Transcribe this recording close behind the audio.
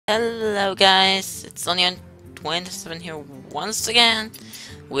Hello guys, it's Onion27 here once again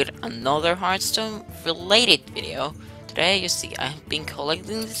with another Hearthstone related video. Today you see I've been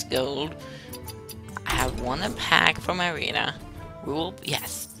collecting this gold. I have won a pack from Arena.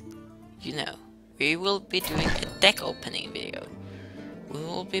 Yes, you know, we will be doing a deck opening video. We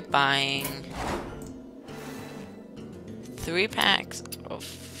will be buying 3 packs of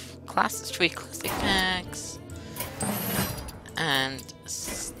classes, 3 classic packs, and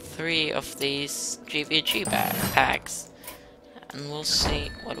 3 of these GVG packs, and we'll see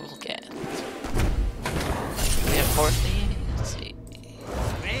what we'll get. We have 40. Let's see.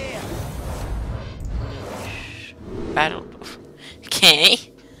 Battle.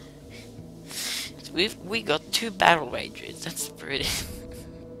 Okay. We got 2 battle rages. That's pretty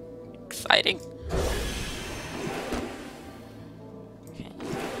exciting. Okay.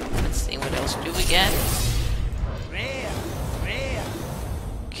 Let's see what else do we get.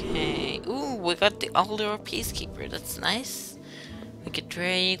 Okay, ooh, we got the older Peacekeeper, that's nice. We get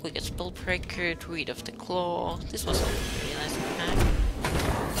Drake, we get Spellbreaker, Druid of the Claw. This was a really nice pack.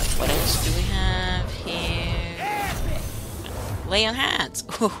 What else do we have here? Lay on Hands!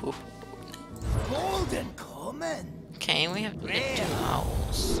 Ooh. Golden common. Okay, we get 2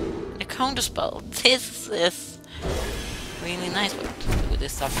 owls. A counterspell. This is really nice. What to do with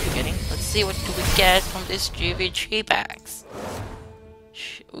this stuff we're getting? Let's see what do we get from these GVG packs.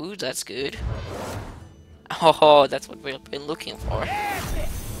 Ooh, that's good. Oh, that's what we've been looking for.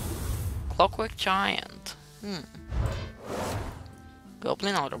 Clockwork Giant.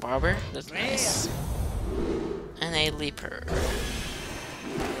 Goblin Auto Barber. That's nice. And a Leaper.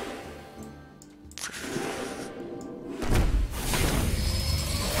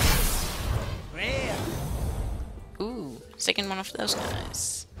 Ooh, second one of those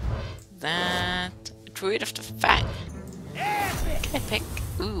guys. That Druid of the Fang. Can I pick?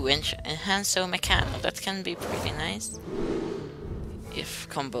 Ooh, Enhancer Mechano. That can be pretty nice. If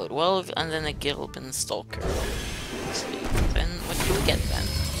comboed well, and then a Gilbin Stalker. Let's see. Then what do we get then?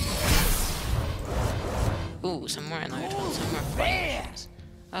 Ooh, some more annoyed ones, some more flames.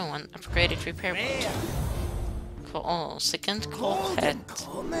 Oh, one upgraded repair boot. Oh, second call pet.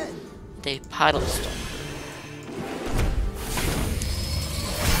 The Paddle Stalker.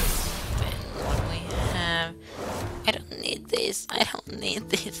 Then what do we have? I don't need this. I don't need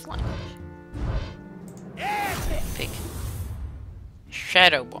this one. Pick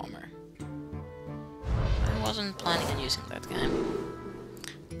Shadow Bomber. I wasn't planning on using that guy.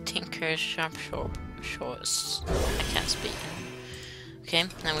 Tinker Sharp Shores. I can't speak. Okay,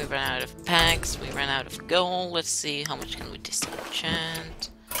 now we ran out of packs. We ran out of gold. Let's see how much can we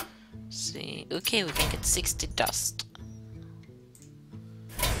disenchant. See. Okay, we can get 60 dust.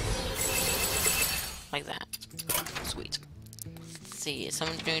 Like that. Sweet. Let's see,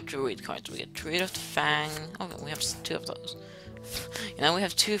 someone doing Druid cards. We get Druid of the Fang. Oh, we have 2 of those. You know, we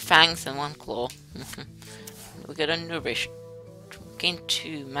have 2 fangs and 1 claw. We got a Nourish. Gain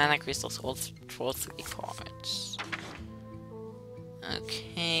 2 mana crystals, draw 3 cards.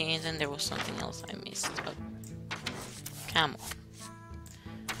 Okay, then there was something else I missed. Oh. Camel.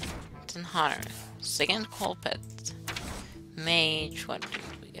 Then Hunter. Second call pet. Mage. What did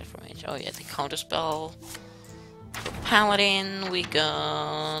we get from Mage? Oh yeah, the counterspell. For Paladin, we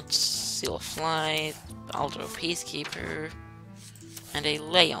got Seal of Flight, Altar Peacekeeper, and a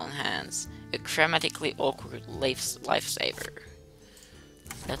Lay on Hands, a grammatically awkward lifesaver.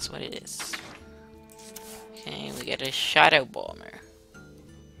 That's what it is. Okay, we get a Shadow Bomber.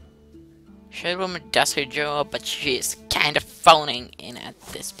 Shadow Bomber does her job, but she is kind of phoning in at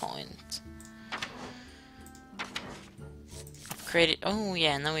this point. Upgraded. Oh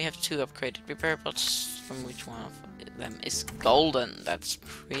yeah, now we have 2 upgraded repair pots. From which one of them is golden? That's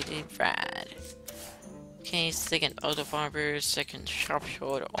pretty rad. Okay, second Auto Barber, second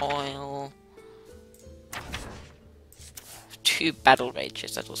Sharpshot Oil. 2 Battle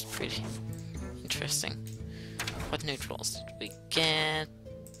Rages. That was pretty interesting. What neutrals did we get?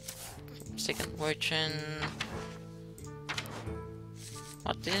 Second Merchant.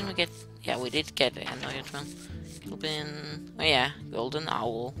 What didn't we get? Yeah, we did get an annoyed one. Gilbin. Oh yeah, Golden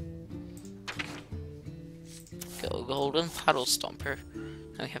Owl. Golden Puddle Stomper.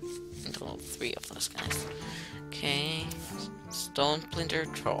 Now we have in total 3 of those guys. Okay. Stone Splinter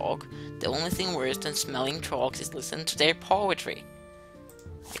Trog. The only thing worse than smelling trogs is listening to their poetry.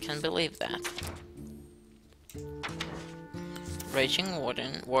 I can't believe that. Raging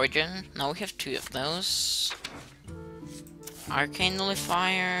Warden. Now we have 2 of those. Arcane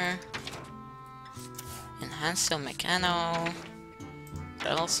Nullifier. Enhancer Mechano. What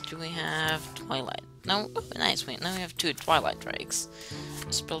else do we have? Twilight. No, oh, nice. Wait, now we have 2 Twilight Drakes.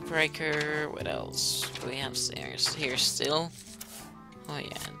 Spellbreaker. What else do we have here still? Oh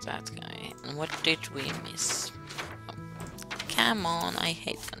yeah, that guy. And what did we miss? Oh, come on, I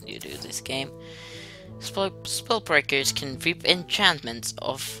hate when you do this game. Spellbreakers can rip enchantments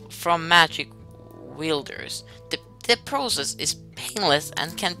from magic wielders. The process is painless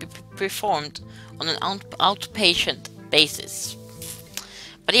and can be performed on an outpatient basis.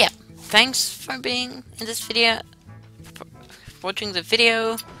 But yeah, thanks for being in this video, for watching the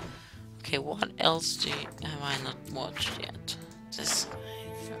video. Okay, what else have I not watched yet? This,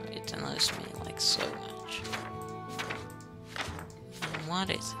 it annoys me like so much. And what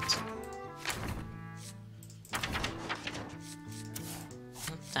is it?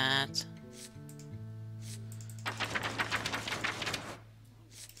 Not that.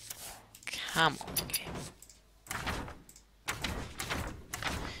 Come on, okay.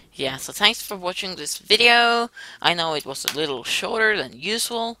 Yeah, so thanks for watching this video. I know it was a little shorter than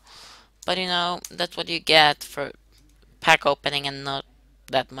usual, but you know, that's what you get for pack opening and not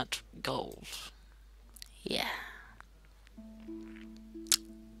that much gold. Yeah.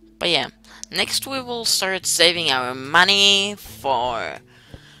 But yeah, next we will start saving our money for,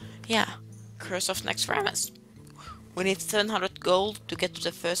 yeah, Curse of Naxxramas. We need 700 gold to get to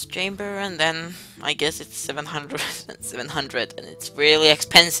the first chamber, and then I guess it's 700 and 700, and it's really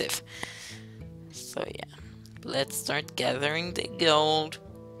expensive. So yeah, let's start gathering the gold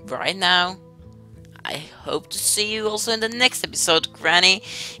right now. I hope to see you also in the next episode, Granny,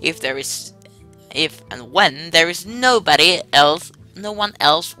 if and when there is no one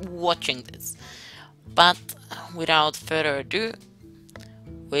else watching this. But without further ado,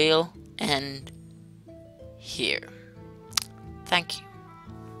 we'll end here. Thank you.